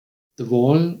The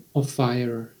Wall of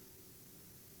Fire.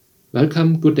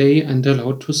 Welcome, good day, and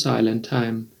allowed to silent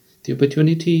time, the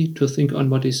opportunity to think on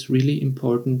what is really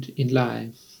important in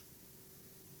life.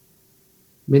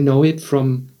 We know it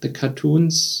from the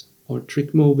cartoons or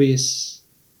trick movies.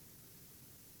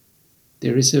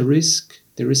 There is a risk,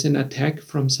 there is an attack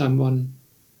from someone,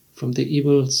 from the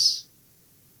evils.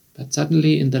 But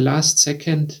suddenly in the last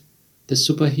second, the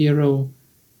superhero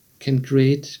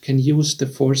can use the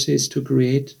forces to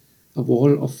create a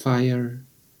wall of fire.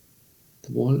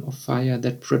 The wall of fire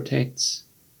that protects.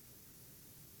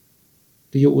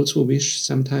 Do you also wish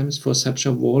sometimes for such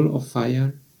a wall of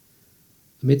fire?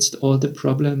 Amidst all the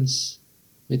problems,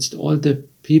 amidst all the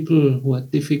people who are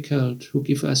difficult, who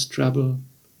give us trouble,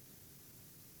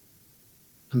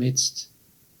 amidst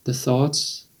the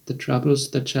thoughts, the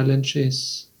troubles, the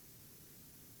challenges,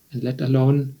 and let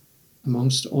alone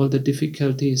amongst all the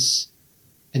difficulties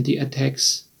and the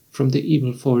attacks from the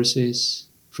evil forces,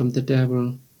 from the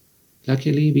devil.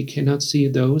 Luckily, we cannot see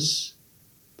those,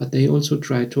 but they also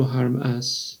try to harm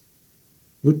us.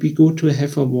 It would be good to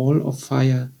have a wall of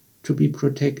fire to be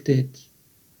protected.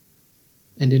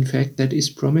 And in fact, that is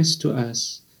promised to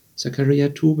us. Zechariah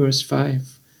 2 verse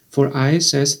 5. For I,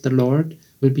 says the Lord,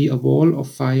 will be a wall of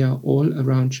fire all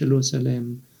around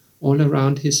Jerusalem, all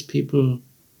around his people.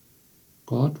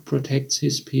 God protects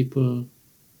his people.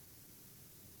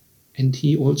 And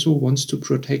he also wants to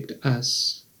protect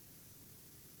us.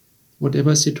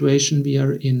 Whatever situation we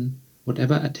are in,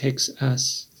 whatever attacks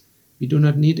us, we do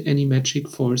not need any magic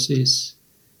forces.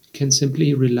 We can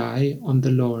simply rely on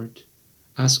the Lord.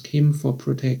 Ask him for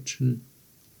protection.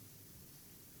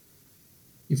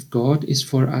 If God is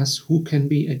for us, who can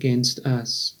be against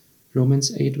us?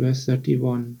 Romans 8 verse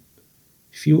 31.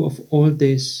 In view of all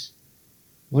this,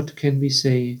 what can we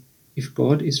say? If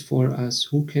God is for us,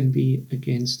 who can be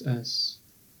against us?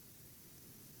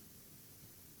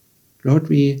 Lord,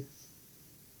 we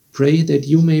pray that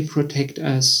you may protect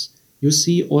us. You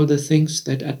see all the things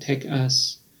that attack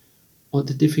us, all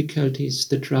the difficulties,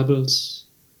 the troubles,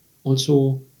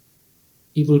 also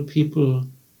evil people,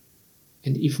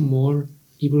 and even more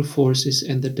evil forces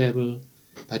and the devil.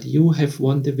 But you have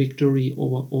won the victory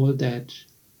over all that,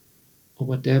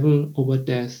 over devil, over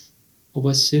death,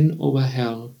 over sin, over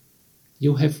hell.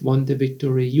 You have won the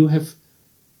victory. You have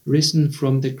risen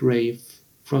from the grave,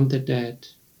 from the dead.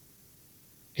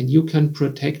 And you can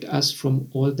protect us from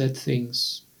all that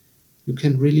things. You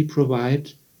can really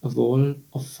provide a wall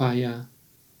of fire.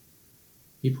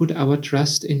 We put our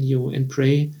trust in you and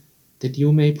pray that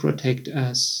you may protect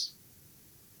us.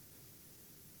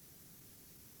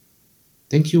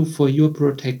 Thank you for your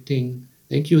protecting.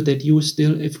 Thank you that you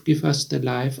still give us the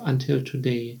life until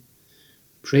today.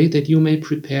 Pray that you may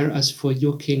prepare us for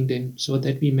your kingdom so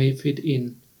that we may fit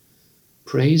in.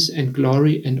 Praise and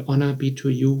glory and honor be to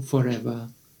you forever.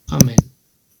 Amen.